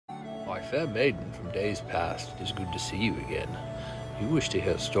My fair maiden from days past, it is good to see you again. You wish to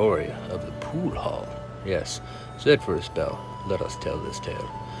hear a story of the pool hall. Yes, sit for a spell. Let us tell this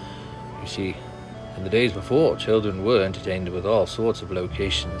tale. You see, in the days before, children were entertained with all sorts of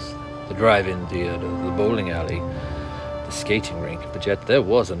locations. The drive-in theater, the bowling alley, the skating rink, but yet there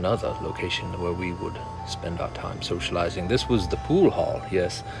was another location where we would spend our time socializing. This was the pool hall,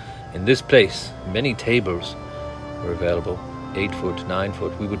 yes. In this place, many tables were available, 8 foot, 9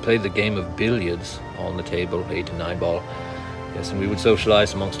 foot. We would play the game of billiards on the table, 8 and 9 ball. Yes, and we would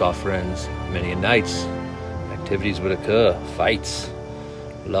socialize amongst our friends. Many nights, activities would occur, fights.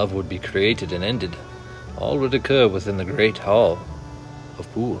 Love would be created and ended. All would occur within the great hall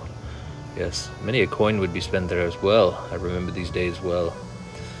of pool. Yes, many a coin would be spent there as well. I remember these days well.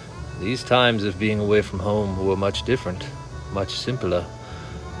 These times of being away from home were much different, much simpler,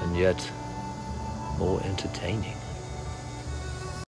 and yet more entertaining.